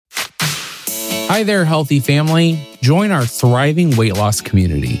Hi there, Healthi family. Join our thriving weight loss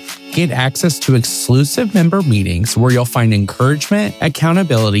community. Get access to exclusive member meetings where you'll find encouragement,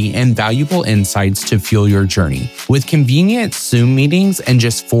 accountability, and valuable insights to fuel your journey. With convenient Zoom meetings and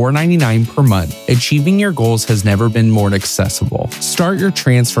just $4.99 per month, achieving your goals has never been more accessible. Start your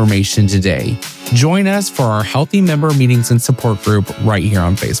transformation today. Join us for our Healthi member meetings and support group right here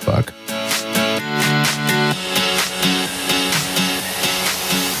on Facebook.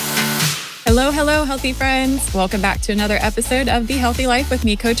 Hello, Healthi friends. Welcome back to another episode of The Healthy Life with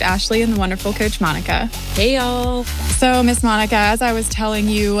me, Coach Ashley, and the wonderful Coach Monica. Hey, y'all. So, Miss Monica, as I was telling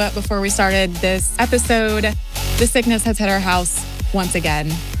you before we started this episode, the sickness has hit our house once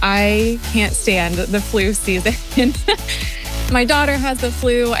again. I can't stand the flu season. My daughter has the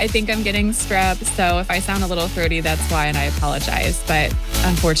flu. I think I'm getting strep. So if I sound a little throaty, that's why, and I apologize. But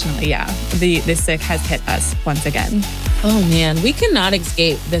unfortunately, the sick has hit us once again. Oh man, we cannot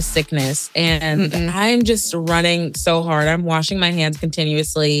escape this sickness. And I'm just running so hard. I'm washing my hands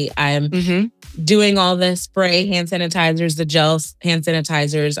continuously. I'm doing all the spray hand sanitizers, the gel hand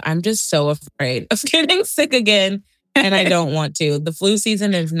sanitizers. I'm just so afraid of getting sick again. And I don't want to. The flu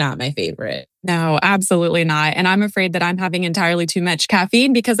season is not my favorite. No, absolutely not. And I'm afraid that I'm having entirely too much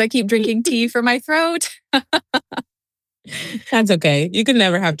caffeine because I keep drinking tea for my throat. That's okay. You can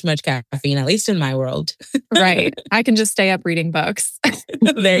never have too much caffeine, at least in my world. Right. I can just stay up reading books.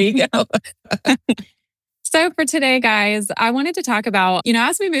 There you go. So for today, guys, I wanted to talk about,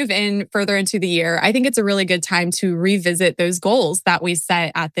 as we move in further into the year, I think it's a really good time to revisit those goals that we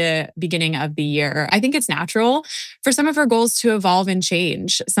set at the beginning of the year. I think it's natural for some of our goals to evolve and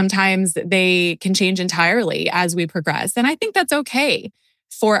change. Sometimes they can change entirely as we progress. And I think that's okay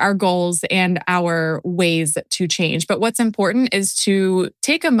for our goals and our ways to change. But what's important is to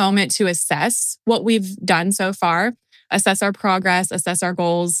take a moment to assess what we've done so far, assess our progress, assess our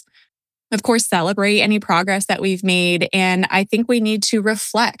goals. Of course, celebrate any progress that we've made. And I think we need to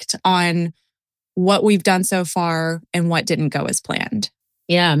reflect on what we've done so far and what didn't go as planned.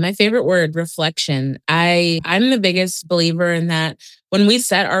 Yeah, my favorite word, reflection. I'm the biggest believer in that when we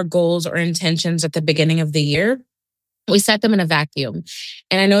set our goals or intentions at the beginning of the year, we set them in a vacuum.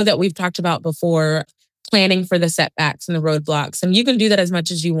 And I know that we've talked about before planning for the setbacks and the roadblocks. And you can do that as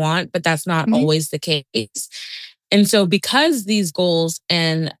much as you want, but that's not always the case. And so because these goals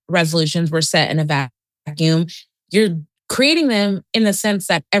and resolutions were set in a vacuum, you're creating them in the sense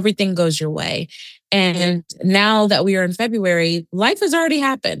that everything goes your way. And now that we are in February, life has already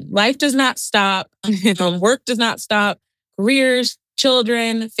happened. Life does not stop. Work does not stop. Careers,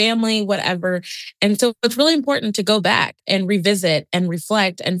 children, family, whatever. And so it's really important to go back and revisit and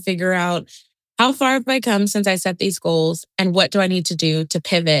reflect and figure out, how far have I come since I set these goals? And what do I need to do to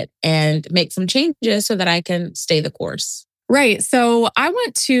pivot and make some changes so that I can stay the course? Right. So I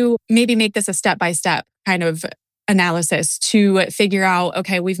want to maybe make this a step-by-step kind of analysis to figure out,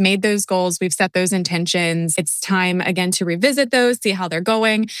 okay, we've made those goals, we've set those intentions. It's time again to revisit those, see how they're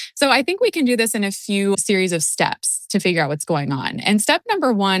going. So I think we can do this in a few series of steps to figure out what's going on. And step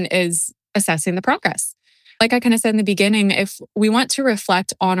number one is assessing the progress. Like I kind of said in the beginning, if we want to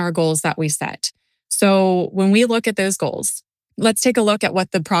reflect on our goals that we set. So when we look at those goals, let's take a look at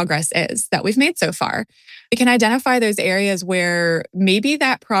what the progress is that we've made so far. We can identify those areas where maybe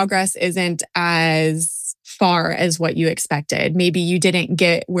that progress isn't as far as what you expected. Maybe you didn't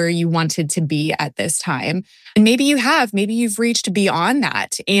get where you wanted to be at this time. And maybe you have, maybe you've reached beyond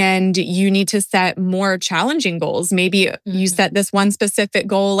that and you need to set more challenging goals. Maybe you set this one specific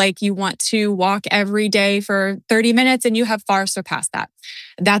goal, like you want to walk every day for 30 minutes and you have far surpassed that.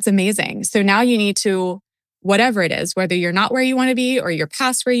 That's amazing. So now you need to, whatever it is, whether you're not where you want to be or you're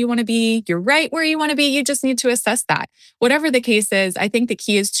past where you want to be, you're right where you want to be, you just need to assess that. Whatever the case is, I think the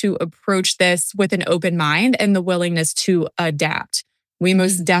key is to approach this with an open mind and the willingness to adapt. We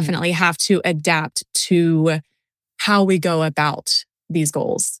most definitely have to adapt to how we go about these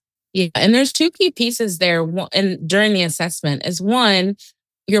goals. Yeah, and there's two key pieces there. And during the assessment is one,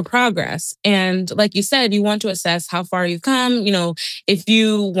 your progress. And like you said, you want to assess how far you've come, if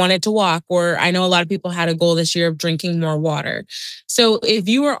you wanted to walk, or I know a lot of people had a goal this year of drinking more water. So if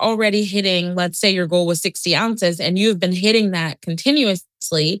you are already hitting, let's say your goal was 60 ounces and you've been hitting that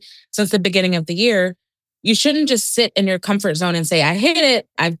continuously since the beginning of the year, you shouldn't just sit in your comfort zone and say, I hit it,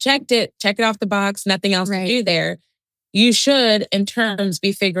 I've checked it, check it off the box, nothing else to do there. You should, in terms,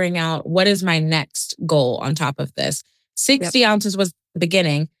 be figuring out what is my next goal on top of this. 60 ounces was the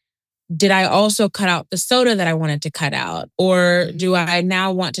beginning. Did I also cut out the soda that I wanted to cut out? Or do I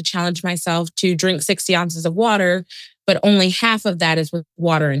now want to challenge myself to drink 60 ounces of water, but only half of that is with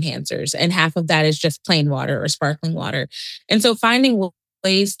water enhancers and half of that is just plain water or sparkling water? And so finding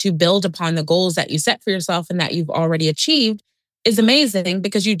ways to build upon the goals that you set for yourself and that you've already achieved is amazing,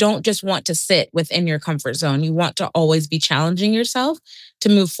 because you don't just want to sit within your comfort zone. You want to always be challenging yourself to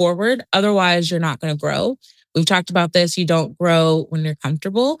move forward. Otherwise, you're not going to grow. We've talked about this. You don't grow when you're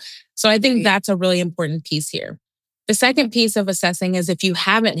comfortable. So I think that's a really important piece here. The second piece of assessing is if you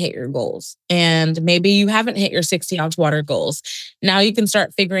haven't hit your goals, and maybe you haven't hit your 60-ounce water goals. Now you can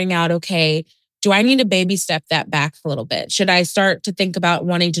start figuring out, okay, do I need to baby step that back a little bit? Should I start to think about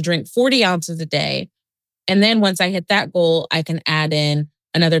wanting to drink 40 ounces a day? And then once I hit that goal, I can add in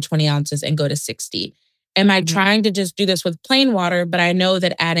another 20 ounces and go to 60. Am I trying to just do this with plain water, but I know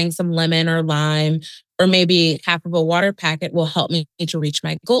that adding some lemon or lime or maybe half of a water packet will help me to reach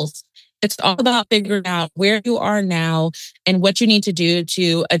my goals? It's all about figuring out where you are now and what you need to do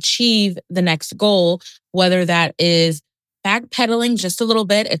to achieve the next goal, whether that is backpedaling just a little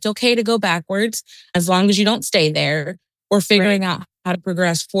bit. It's okay to go backwards as long as you don't stay there, or figuring out how to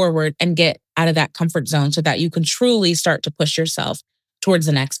progress forward and get out of that comfort zone so that you can truly start to push yourself towards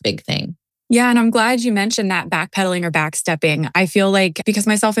the next big thing. Yeah, and I'm glad you mentioned that backpedaling or backstepping. I feel like, because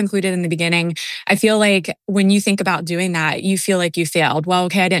myself included in the beginning, I feel like when you think about doing that, you feel like you failed. Well,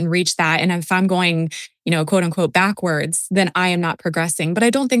 okay, I didn't reach that. And if I'm going, quote unquote, backwards, then I am not progressing. But I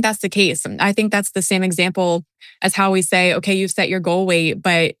don't think that's the case. I think that's the same example as how we say, okay, you've set your goal weight,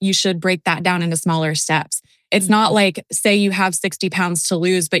 but you should break that down into smaller steps. It's not like, say you have 60 pounds to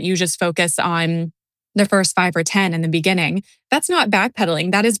lose, but you just focus on the first 5 or 10 in the beginning. That's not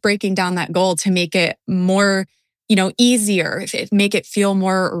backpedaling. That is breaking down that goal to make it more, easier, make it feel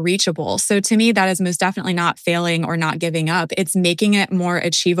more reachable. So to me, that is most definitely not failing or not giving up. It's making it more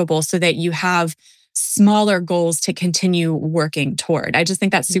achievable so that you have smaller goals to continue working toward. I just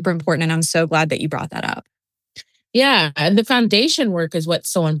think that's super important. And I'm so glad that you brought that up. Yeah, and the foundation work is what's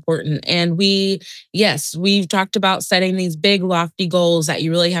so important. And we've talked about setting these big, lofty goals that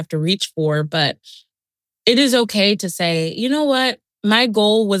you really have to reach for, but it is okay to say, you know what? My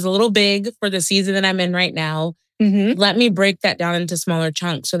goal was a little big for the season that I'm in right now. Let me break that down into smaller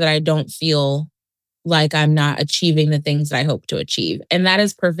chunks so that I don't feel like I'm not achieving the things that I hope to achieve. And that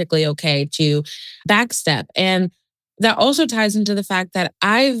is perfectly okay to backstep. And that also ties into the fact that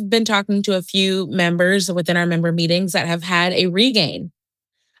I've been talking to a few members within our member meetings that have had a regain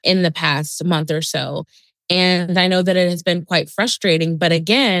in the past month or so. And I know that it has been quite frustrating. But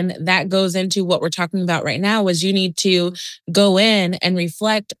again, that goes into what we're talking about right now, is you need to go in and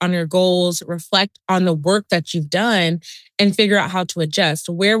reflect on your goals, reflect on the work that you've done, and figure out how to adjust.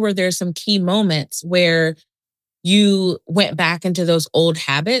 Where were there some key moments where you went back into those old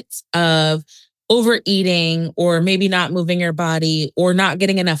habits of overeating, or maybe not moving your body, or not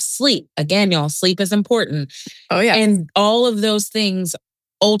getting enough sleep? Again, y'all, sleep is important. Oh, yeah. And all of those things,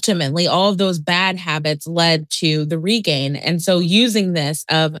 ultimately, all of those bad habits led to the regain. And so using this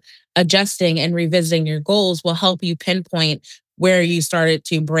of adjusting and revisiting your goals will help you pinpoint where you started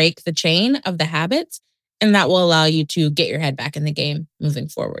to break the chain of the habits. And that will allow you to get your head back in the game moving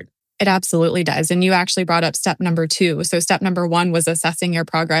forward. It absolutely does. And you actually brought up step number 2. So step number 1 was assessing your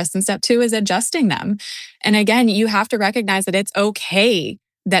progress, and step 2 is adjusting them. And again, you have to recognize that it's okay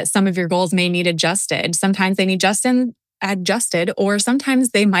that some of your goals may need adjusted. Sometimes they need adjusted, or sometimes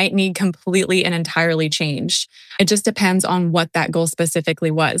they might need completely and entirely changed. It just depends on what that goal specifically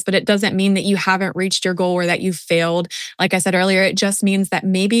was. But it doesn't mean that you haven't reached your goal or that you failed. Like I said earlier, it just means that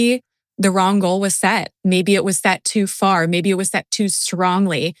maybe the wrong goal was set. Maybe it was set too far. Maybe it was set too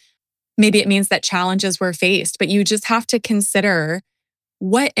strongly. Maybe it means that challenges were faced, but you just have to consider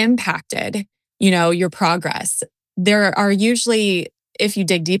what impacted, your progress. There are usually, if you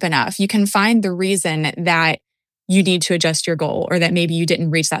dig deep enough, you can find the reason that you need to adjust your goal, or that maybe you didn't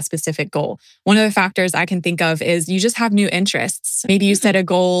reach that specific goal. One of the factors I can think of is you just have new interests. Maybe you set a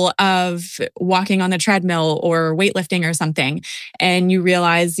goal of walking on the treadmill or weightlifting or something, and you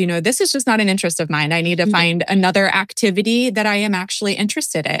realize, this is just not an interest of mine. I need to find another activity that I am actually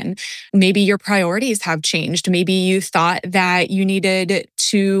interested in. Maybe your priorities have changed. Maybe you thought that you needed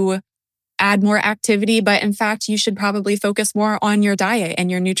to add more activity, but in fact, you should probably focus more on your diet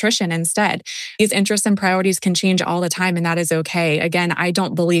and your nutrition instead. These interests and priorities can change all the time, and that is okay. Again, I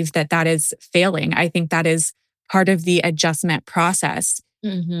don't believe that is failing. I think that is part of the adjustment process,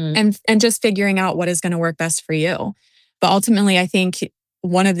 and just figuring out what is going to work best for you. But ultimately, I think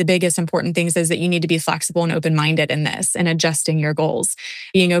one of the biggest important things is that you need to be flexible and open-minded in this and adjusting your goals.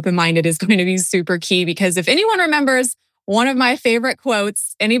 Being open-minded is going to be super key, because if anyone remembers one of my favorite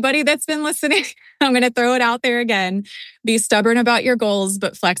quotes, anybody that's been listening, I'm going to throw it out there again. Be stubborn about your goals,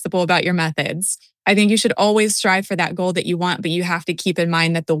 but flexible about your methods. I think you should always strive for that goal that you want, but you have to keep in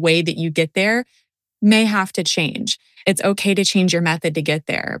mind that the way that you get there may have to change. It's okay to change your method to get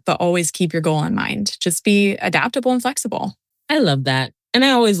there, but always keep your goal in mind. Just be adaptable and flexible. I love that. And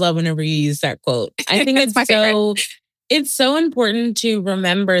I always love whenever you use that quote. I think It's my favorite. it's so important to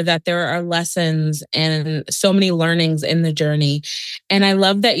remember that there are lessons and so many learnings in the journey. And I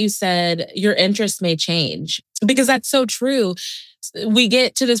love that you said your interests may change because that's so true. We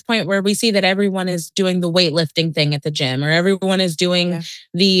get to this point where we see that everyone is doing the weightlifting thing at the gym, or everyone is doing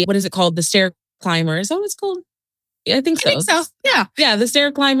the, what is it called? The stair climber. Is that what it's called? Yeah, I think so. Yeah. Yeah, the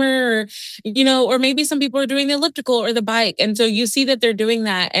stair climber, or maybe some people are doing the elliptical or the bike. And so you see that they're doing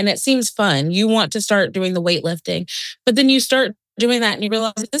that and it seems fun. You want to start doing the weightlifting, but then you start doing that and you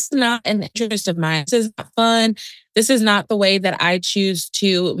realize this is not an interest of mine. This is not fun. This is not the way that I choose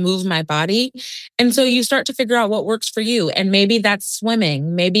to move my body. And so you start to figure out what works for you. And maybe that's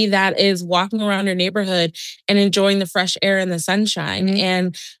swimming. Maybe that is walking around your neighborhood and enjoying the fresh air and the sunshine. Mm-hmm.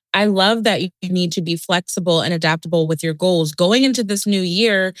 And I love that you need to be flexible and adaptable with your goals. Going into this new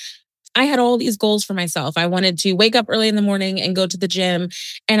year, I had all these goals for myself. I wanted to wake up early in the morning and go to the gym,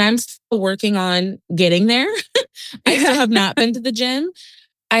 and I'm still working on getting there. I still have not been to the gym.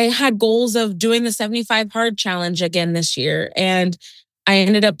 I had goals of doing the 75 hard challenge again this year, and I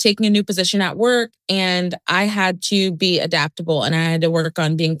ended up taking a new position at work, and I had to be adaptable and I had to work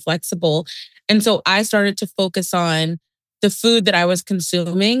on being flexible. And so I started to focus on the food that I was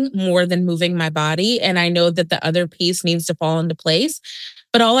consuming more than moving my body. And I know that the other piece needs to fall into place.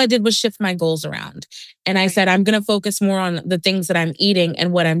 But all I did was shift my goals around. And I said, I'm going to focus more on the things that I'm eating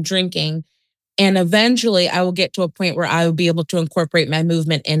and what I'm drinking. And eventually I will get to a point where I will be able to incorporate my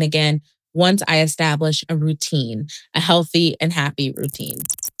movement in again once I establish a routine, a healthy and happy routine.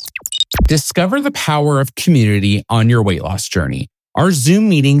 Discover the power of community on your weight loss journey. Our Zoom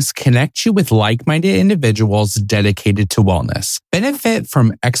meetings connect you with like-minded individuals dedicated to wellness. Benefit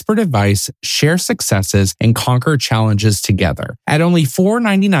from expert advice, share successes, and conquer challenges together. At only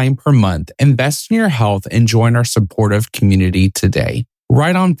 $4.99 per month, invest in your health and join our supportive community today.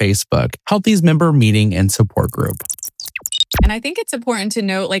 Right on Facebook, Healthi's member meeting and support group. And I think it's important to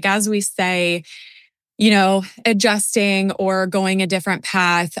note, like, as we say, adjusting or going a different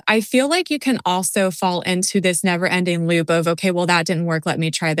path, I feel like you can also fall into this never ending loop of, okay, well, that didn't work. Let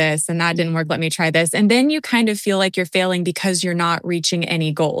me try this. And that didn't work. Let me try this. And then you kind of feel like you're failing because you're not reaching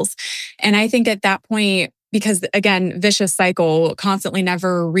any goals. And I think at that point, because again, vicious cycle, constantly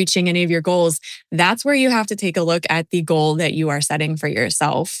never reaching any of your goals, that's where you have to take a look at the goal that you are setting for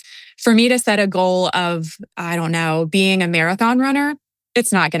yourself. For me to set a goal of, I don't know, being a marathon runner,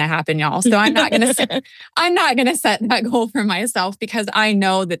 it's not going to happen, y'all. So I'm not going to set that goal for myself because I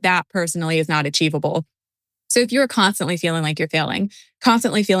know that personally is not achievable. So if you're constantly feeling like you're failing,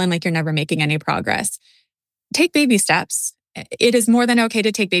 constantly feeling like you're never making any progress, take baby steps. It is more than okay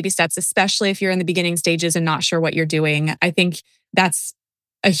to take baby steps, especially if you're in the beginning stages and not sure what you're doing. I think that's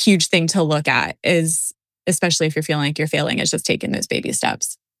a huge thing to look at, is especially if you're feeling like you're failing, is just taking those baby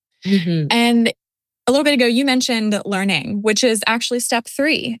steps. Mm-hmm. And a little bit ago, you mentioned learning, which is actually step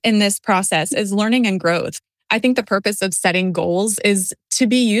 3 in this process, is learning and growth. I think the purpose of setting goals is to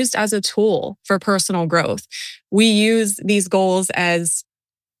be used as a tool for personal growth. We use these goals as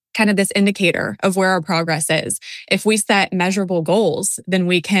kind of this indicator of where our progress is. If we set measurable goals, then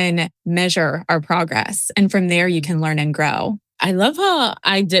we can measure our progress. And from there, you can learn and grow. I love how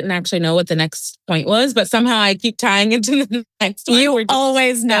I didn't actually know what the next point was, but somehow I keep tying into the next one. You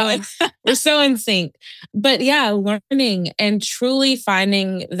always know. We're so in sync. But yeah, learning and truly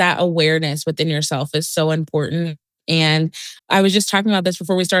finding that awareness within yourself is so important. And I was just talking about this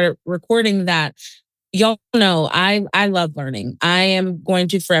before we started recording that y'all know I love learning. I am going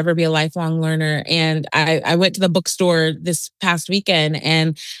to forever be a lifelong learner. And I went to the bookstore this past weekend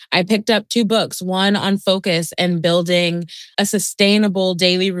and I picked up 2 books, one on focus and building a sustainable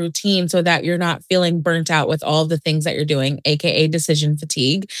daily routine so that you're not feeling burnt out with all the things that you're doing, AKA decision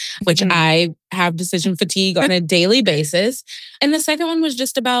fatigue, which I have decision fatigue on a daily basis. And the second one was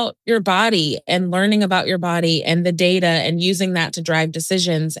just about your body and learning about your body and the data and using that to drive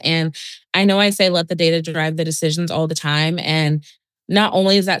decisions. And I know I say let the data drive the decisions all the time. And not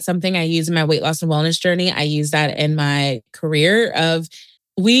only is that something I use in my weight loss and wellness journey, I use that in my career of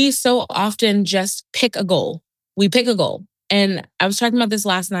we so often just pick a goal. We pick a goal. And I was talking about this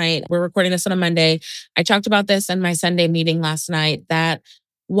last night. We're recording this on a Monday. I talked about this in my Sunday meeting last night, that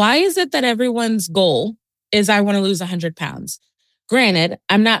why is it that everyone's goal is I want to lose 100 pounds? Granted,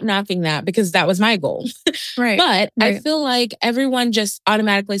 I'm not knocking that because that was my goal. Right. But I feel like everyone just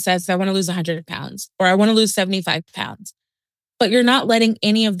automatically says, I want to lose 100 pounds or I want to lose 75 pounds. But you're not letting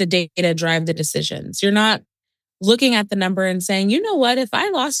any of the data drive the decisions. You're not looking at the number and saying, you know what, if I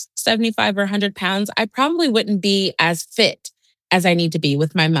lost 75 or 100 pounds, I probably wouldn't be as fit as I need to be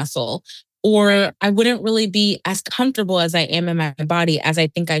with my muscle, or I wouldn't really be as comfortable as I am in my body as I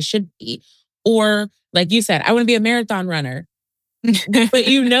think I should be. Or, like you said, I want to be a marathon runner, but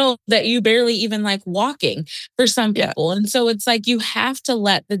you know that you barely even like walking for some Yeah. people. And so it's like you have to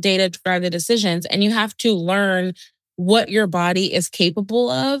let the data drive the decisions, and you have to learn what your body is capable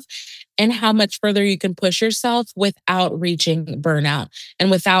of and how much further you can push yourself without reaching burnout,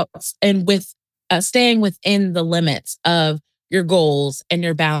 and with staying within the limits of your goals and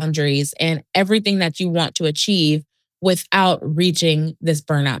your boundaries and everything that you want to achieve without reaching this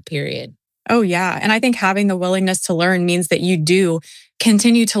burnout period. Oh, yeah. And I think having the willingness to learn means that you do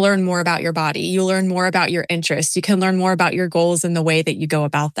continue to learn more about your body. You learn more about your interests. You can learn more about your goals and the way that you go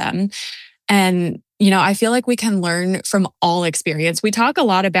about them. And, I feel like we can learn from all experience. We talk a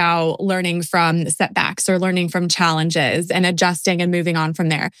lot about learning from setbacks or learning from challenges and adjusting and moving on from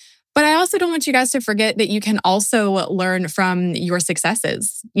there. But I also don't want you guys to forget that you can also learn from your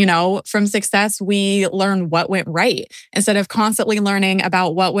successes. From success, we learn what went right instead of constantly learning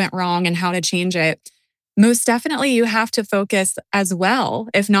about what went wrong and how to change it. Most definitely, you have to focus as well,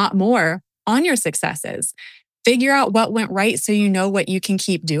 if not more, on your successes. Figure out what went right so you know what you can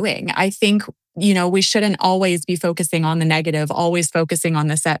keep doing. I think, we shouldn't always be focusing on the negative, always focusing on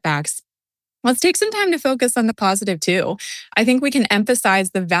the setbacks. Let's take some time to focus on the positive too. I think we can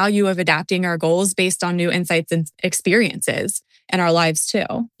emphasize the value of adapting our goals based on new insights and experiences in our lives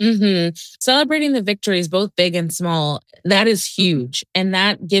too. Celebrating the victories, both big and small, that is huge. And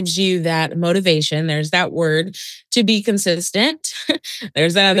that gives you that motivation. There's that word to be consistent.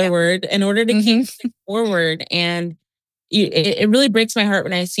 There's that other word in order to keep forward. And it really breaks my heart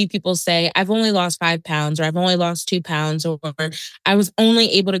when I see people say, I've only lost 5 pounds, or I've only lost 2 pounds, or I was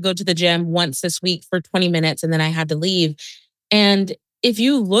only able to go to the gym once this week for 20 minutes and then I had to leave. And if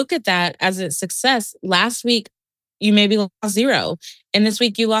you look at that as a success, last week you maybe lost 0. And this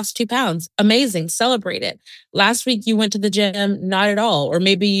week you lost 2 pounds. Amazing. Celebrate it. Last week you went to the gym, not at all. Or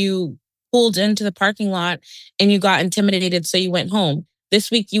maybe you pulled into the parking lot and you got intimidated, so you went home.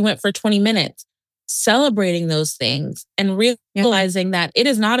 This week you went for 20 minutes. Celebrating those things and realizing that it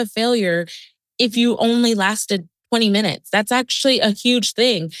is not a failure if you only lasted 20 minutes. That's actually a huge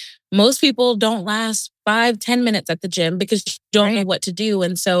thing. Most people don't last 5-10 minutes at the gym because you don't know what to do.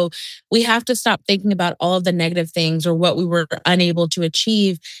 And so we have to stop thinking about all of the negative things or what we were unable to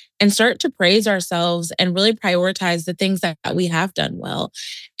achieve and start to praise ourselves and really prioritize the things that we have done well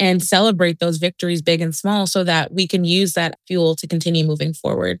and celebrate those victories, big and small, so that we can use that fuel to continue moving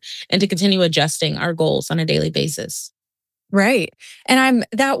forward and to continue adjusting our goals on a daily basis. Right. And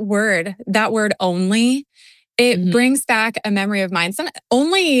that word only, it brings back a memory of mine.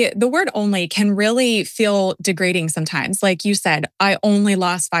 The word only can really feel degrading sometimes. Like you said, I only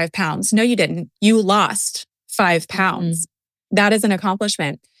lost 5 pounds. No, you didn't. You lost 5 pounds. That is an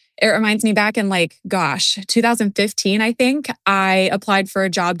accomplishment. It reminds me back in 2015, I think, I applied for a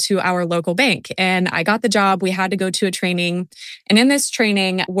job to our local bank and I got the job. We had to go to a training. And in this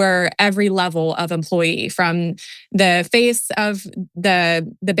training were every level of employee, from the face of the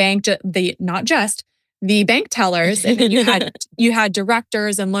bank, not just the bank tellers. And then you had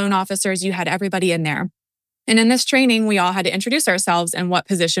directors and loan officers. You had everybody in there. And in this training, we all had to introduce ourselves and what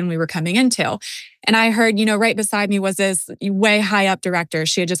position we were coming into. And I heard, right beside me was this way high up director.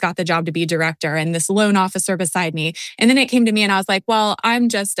 She had just got the job to be director, and this loan officer beside me. And then it came to me and I was like, well, I'm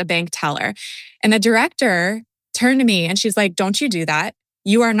just a bank teller. And the director turned to me and she's like, don't you do that.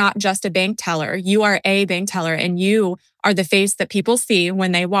 You are not just a bank teller. You are a bank teller, and you are the face that people see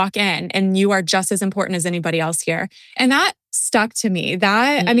when they walk in, and you are just as important as anybody else here. And that stuck to me.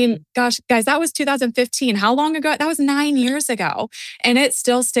 I mean, gosh, guys, that was 2015. How long ago? That was 9 years ago. And it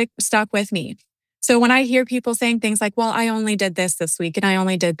still stuck with me. So when I hear people saying things like, well, I only did this week and I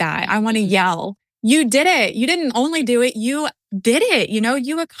only did that, I want to yell, you did it. You didn't only do it. You did it.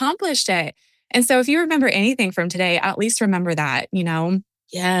 You accomplished it. And so if you remember anything from today, at least remember that,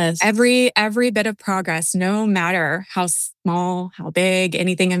 Yes. Every bit of progress, no matter how small, how big,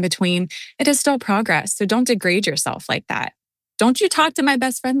 anything in between, it is still progress. So don't degrade yourself like that. Don't you talk to my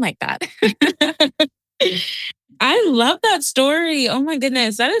best friend like that. I love that story. Oh my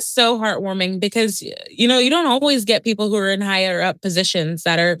goodness. That is so heartwarming because, you don't always get people who are in higher up positions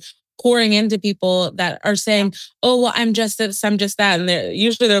that are pouring into people that are saying, oh, well, I'm just this, I'm just that. And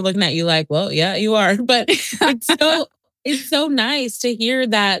they're looking at you like, well, yeah, you are. But it's so nice to hear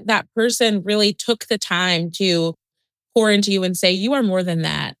that that person really took the time to pour into you and say, you are more than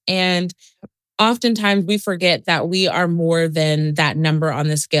that. And oftentimes we forget that we are more than that number on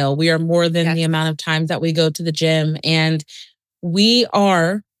the scale. We are more than the amount of times that we go to the gym, and we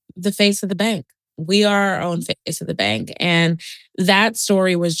are the face of the bank. We are our own face of the bank. And that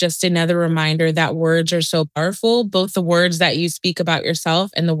story was just another reminder that words are so powerful. Both the words that you speak about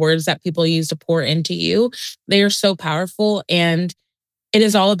yourself and the words that people use to pour into you, they are so powerful. And it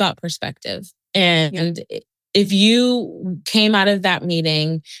is all about perspective. And if you came out of that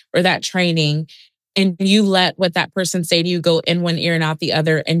meeting or that training and you let what that person say to you go in one ear and out the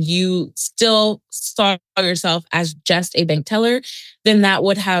other, and you still saw yourself as just a bank teller, then that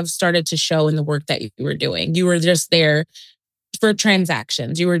would have started to show in the work that you were doing. You were just there for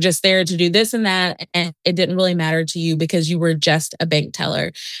transactions. You were just there to do this and that, and it didn't really matter to you because you were just a bank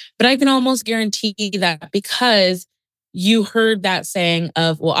teller. But I can almost guarantee that because you heard that saying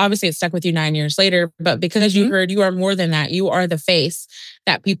of, well, obviously it stuck with you 9 years later, but because you heard you are more than that, you are the face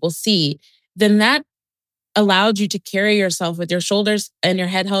that people see, then that allowed you to carry yourself with your shoulders and your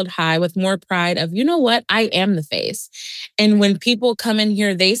head held high with more pride of, you know what, I am the face. And when people come in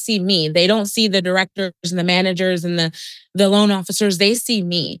here, they see me. They don't see the directors and the managers and the loan officers. They see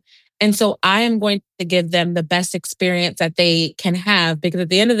me. And so I am going to give them the best experience that they can have, because at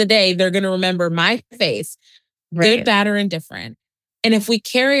the end of the day, they're going to remember my face, good, bad, or indifferent. And if we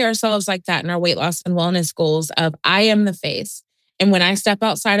carry ourselves like that in our weight loss and wellness goals of, I am the face, and when I step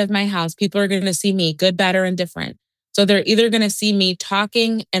outside of my house, people are going to see me, good, bad, or indifferent. So they're either going to see me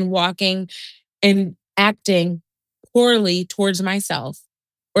talking and walking and acting poorly towards myself,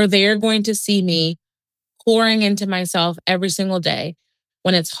 or they're going to see me pouring into myself every single day.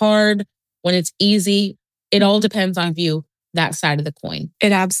 When it's hard, when it's easy, it all depends on you, that side of the coin.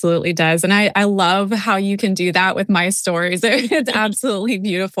 It absolutely does. And I love how you can do that with my stories. It's absolutely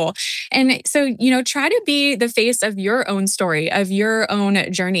beautiful. And so, try to be the face of your own story, of your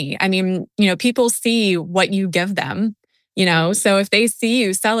own journey. I mean, people see what you give them, so if they see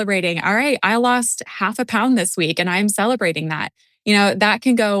you celebrating, all right, I lost 0.5 pound this week and I'm celebrating that, that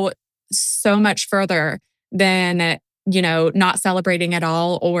can go so much further than, not celebrating at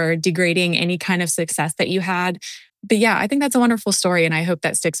all or degrading any kind of success that you had. But yeah, I think that's a wonderful story, and I hope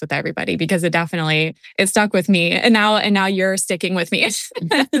that sticks with everybody, because it stuck with me, and now you're sticking with me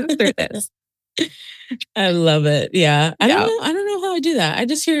through this. I love it. Yeah. I don't know how I do that. I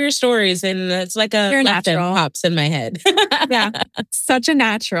just hear your stories and it's like a natural pops in my head. Yeah. Such a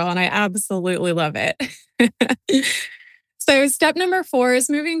natural, and I absolutely love it. So step number 4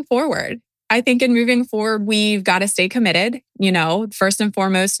 is moving forward. I think in moving forward, we've got to stay committed. First and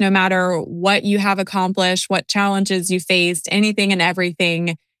foremost, no matter what you have accomplished, what challenges you faced, anything and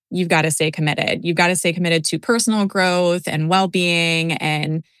everything, you've got to stay committed. You've got to stay committed to personal growth and well-being,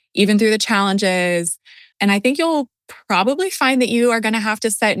 and even through the challenges. And I think you'll probably find that you are going to have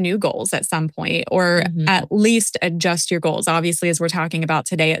to set new goals at some point, or at least adjust your goals. Obviously, as we're talking about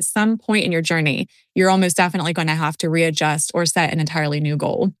today, at some point in your journey, you're almost definitely going to have to readjust or set an entirely new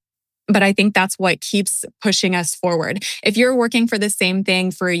goal. But I think that's what keeps pushing us forward. If you're working for the same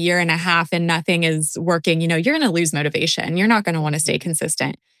thing for 1.5 years and nothing is working, you're going to lose motivation. You're not going to want to stay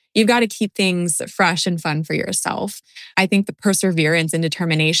consistent. You've got to keep things fresh and fun for yourself. I think the perseverance and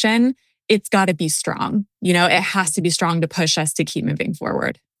determination, it's got to be strong. It has to be strong to push us to keep moving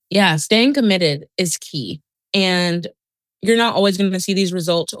forward. Yeah, staying committed is key. And you're not always going to see these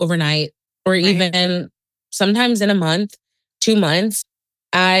results overnight, or even sometimes in a month, 2 months.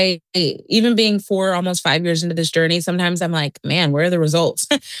 Even being 4, almost 5 years into this journey, sometimes I'm like, man, where are the results?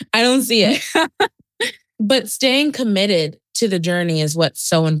 I don't see it. But staying committed to the journey is what's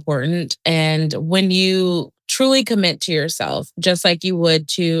so important. And when you truly commit to yourself, just like you would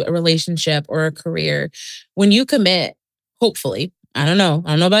to a relationship or a career, when you commit, hopefully, I don't know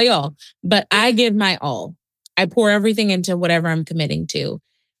about y'all, but I give my all. I pour everything into whatever I'm committing to.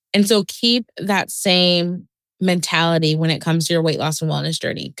 And so keep that same mentality when it comes to your weight loss and wellness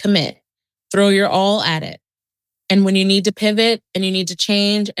journey. Commit, throw your all at it. And when you need to pivot and you need to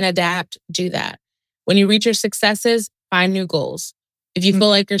change and adapt, do that. When you reach your successes, find new goals. If you feel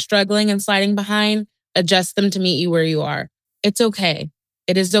like you're struggling and sliding behind, adjust them to meet you where you are. It's okay.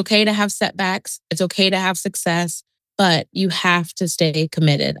 It is okay to have setbacks. It's okay to have success, but you have to stay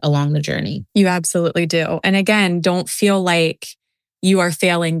committed along the journey. You absolutely do. And again, don't feel like you are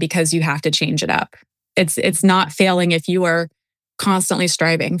failing because you have to change it up. It's not failing if you are constantly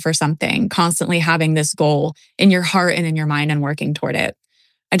striving for something, constantly having this goal in your heart and in your mind and working toward it.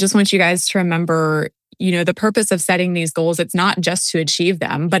 I just want you guys to remember, the purpose of setting these goals, it's not just to achieve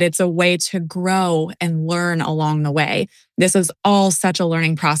them, but it's a way to grow and learn along the way. This is all such a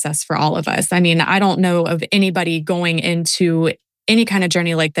learning process for all of us. I mean, I don't know of anybody going into any kind of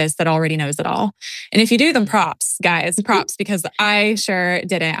journey like this that already knows it all. And if you do, then props, guys, props, because I sure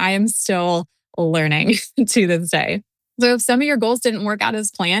didn't. I am still learning to this day. So if some of your goals didn't work out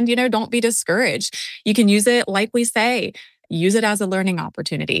as planned, don't be discouraged. You can use it, like we say, use it as a learning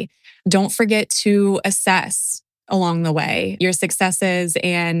opportunity. Don't forget to assess along the way your successes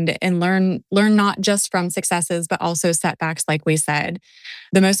and learn not just from successes, but also setbacks, like we said.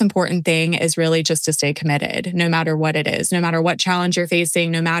 The most important thing is really just to stay committed, no matter what it is, no matter what challenge you're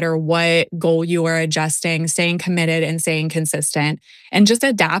facing, no matter what goal you are adjusting, staying committed and staying consistent and just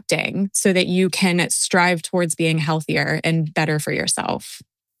adapting so that you can strive towards being healthier and better for yourself.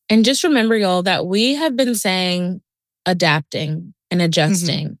 And just remember, y'all, that we have been saying adapting and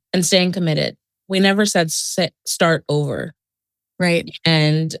adjusting and staying committed. We never said start over. Right.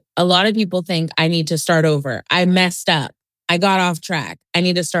 And a lot of people think I need to start over. I messed up. I got off track. I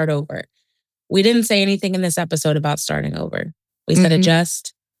need to start over. We didn't say anything in this episode about starting over. We said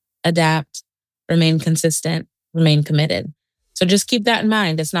adjust, adapt, remain consistent, remain committed. So just keep that in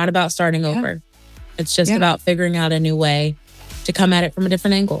mind. It's not about starting over. It's just about figuring out a new way to come at it from a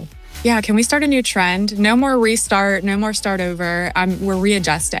different angle. Yeah, can we start a new trend? No more restart, no more start over. We're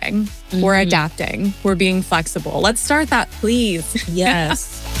readjusting, we're adapting, we're being flexible. Let's start that, please.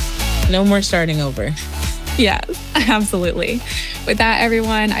 Yes. No more starting over. Yes, absolutely. With that,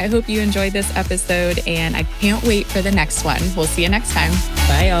 everyone, I hope you enjoyed this episode and I can't wait for the next one. We'll see you next time.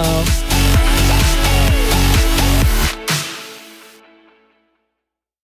 Bye, y'all.